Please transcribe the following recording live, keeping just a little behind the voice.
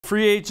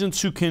free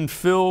agents who can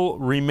fill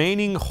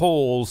remaining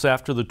holes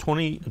after the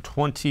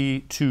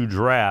 2022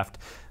 draft.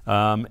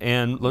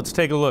 And let's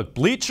take a look.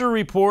 Bleacher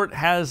Report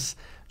has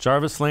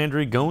Jarvis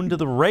Landry going to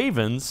the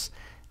Ravens,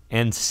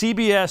 and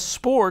CBS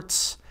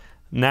Sports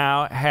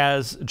now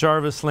has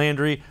Jarvis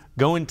Landry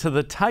going to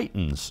the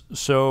Titans.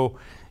 So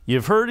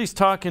you've heard he's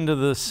talking to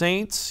the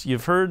Saints.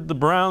 You've heard the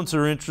Browns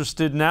are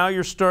interested. Now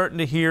you're starting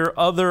to hear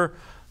other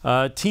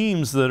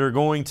teams that are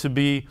going to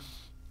be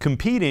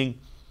competing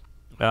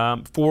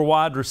for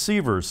wide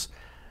receivers.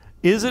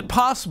 Is it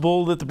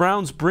possible that the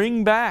Browns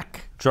bring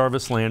back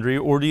Jarvis Landry,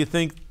 or do you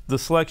think the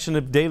selection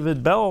of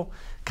David Bell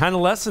kind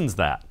of lessens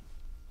that?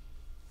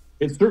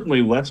 It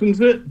certainly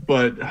lessens it,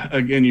 but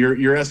again,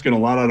 you're asking a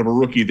lot out of a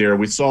rookie there.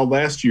 We saw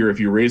last year, if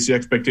you raise the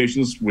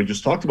expectations, we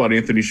just talked about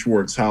Anthony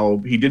Schwartz, how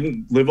he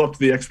didn't live up to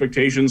the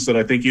expectations that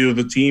I think either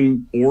the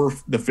team or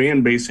the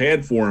fan base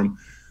had for him.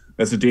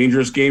 That's a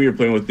dangerous game you're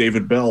playing with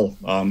David Bell,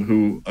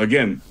 who,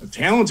 again, a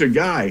talented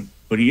guy,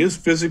 but he is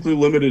physically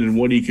limited in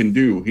what he can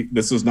do.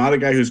 This is not a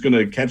guy who's going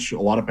to catch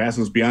a lot of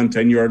passes beyond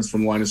 10 yards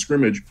from the line of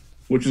scrimmage,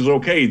 which is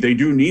okay. They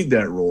do need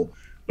that role.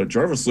 But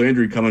Jarvis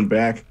Landry coming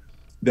back,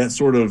 that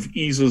sort of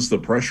eases the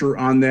pressure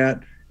on that.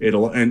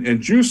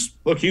 And Juice,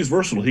 look, he's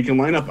versatile. He can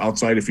line up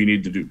outside if he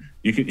need to do.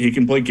 He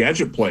can play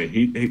gadget play.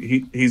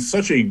 He's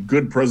such a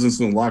good presence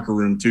in the locker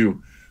room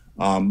too.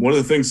 One of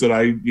the things that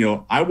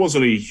I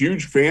wasn't a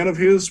huge fan of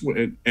his,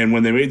 and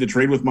when they made the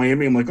trade with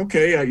Miami, I'm like,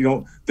 okay,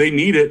 they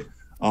need it.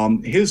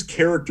 His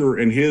character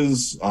and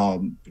his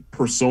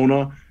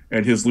persona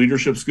and his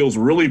leadership skills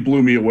really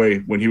blew me away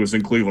when he was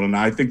in Cleveland, and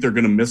I think they're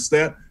going to miss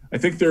that. I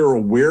think they're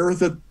aware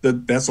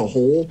that that's a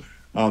hole.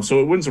 So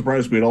it wouldn't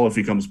surprise me at all if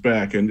he comes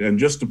back. And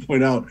just to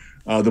point out,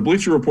 the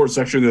Bleacher Report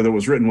section there that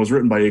was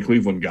written by a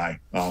Cleveland guy.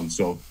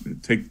 So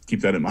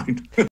keep that in mind.